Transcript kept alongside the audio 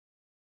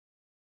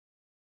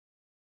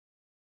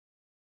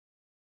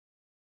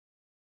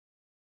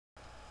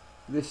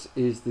This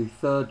is the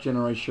third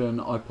generation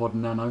iPod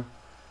Nano,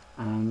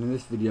 and in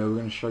this video we're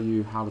going to show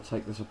you how to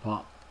take this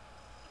apart.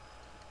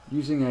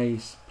 Using a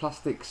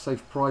plastic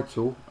safe pry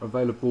tool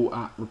available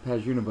at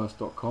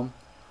repairsuniverse.com,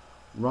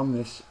 run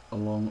this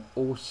along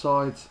all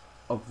sides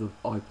of the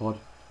iPod,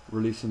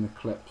 releasing the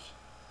clips.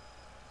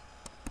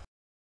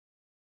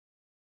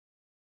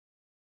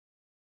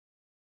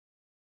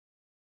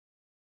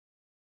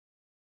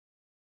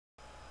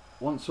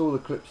 Once all the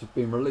clips have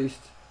been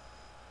released,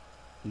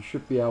 you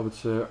should be able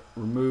to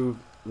remove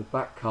the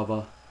back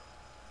cover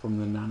from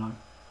the Nano.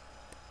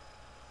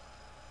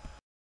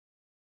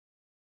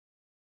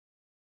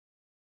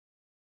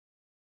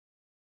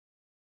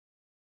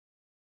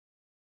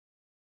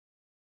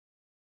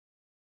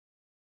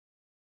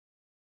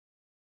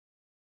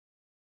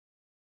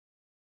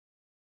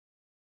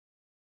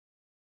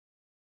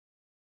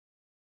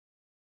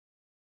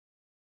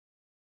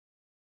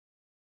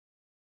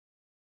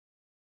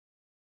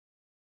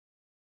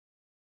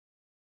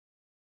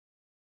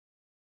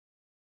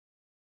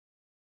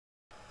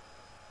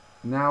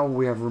 Now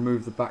we have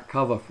removed the back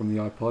cover from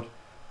the iPod,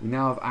 we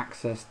now have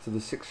access to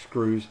the 6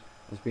 screws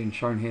as being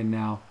shown here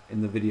now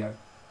in the video.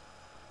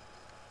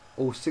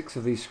 All 6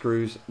 of these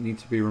screws need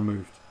to be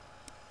removed.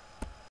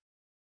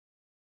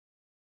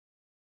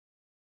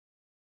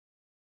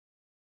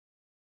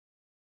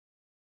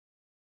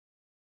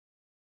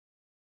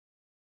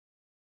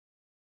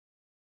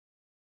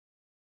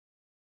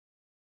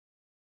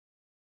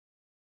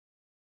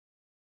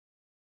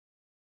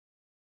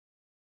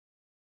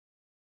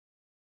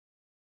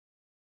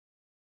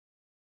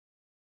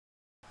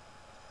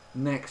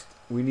 Next,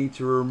 we need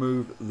to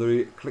remove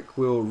the click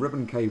wheel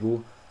ribbon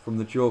cable from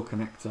the jaw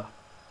connector.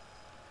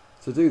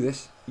 To do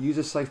this, use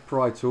a safe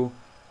pry tool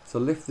to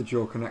lift the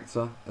jaw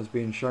connector as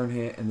being shown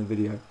here in the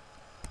video.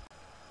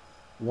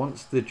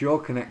 Once the jaw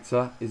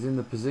connector is in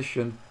the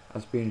position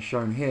as being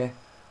shown here,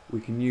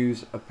 we can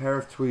use a pair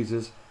of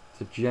tweezers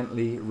to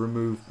gently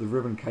remove the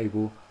ribbon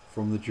cable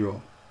from the jaw.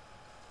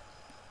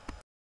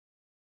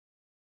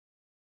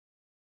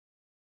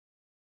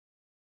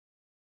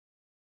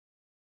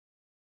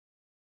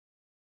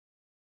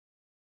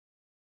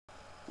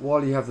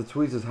 While you have the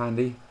tweezers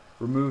handy,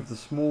 remove the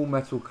small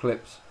metal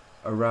clips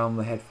around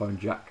the headphone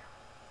jack.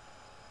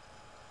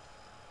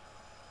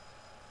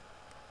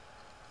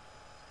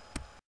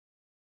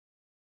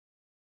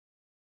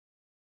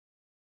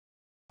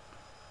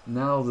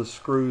 Now the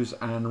screws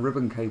and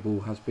ribbon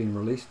cable has been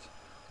released,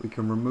 we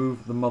can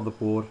remove the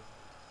motherboard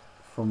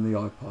from the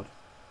iPod.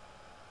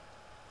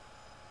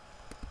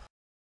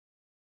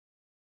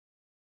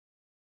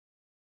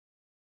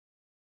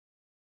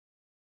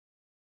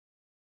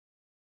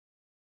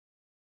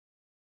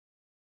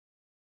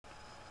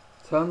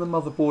 Turn the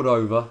motherboard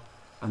over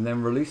and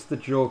then release the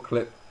jaw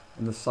clip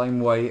in the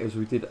same way as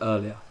we did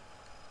earlier.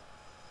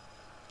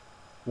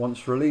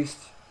 Once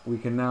released, we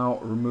can now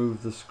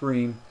remove the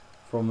screen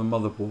from the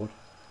motherboard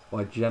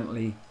by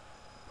gently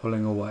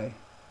pulling away.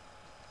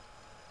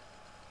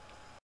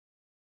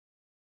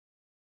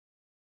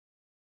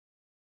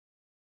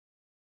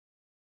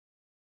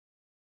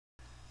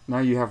 Now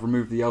you have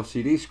removed the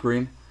LCD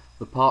screen,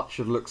 the part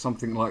should look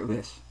something like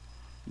this.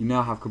 You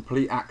now have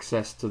complete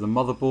access to the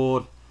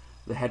motherboard,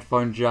 the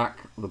headphone jack,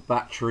 the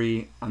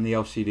battery and the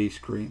LCD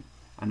screen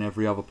and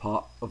every other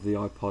part of the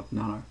iPod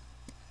Nano.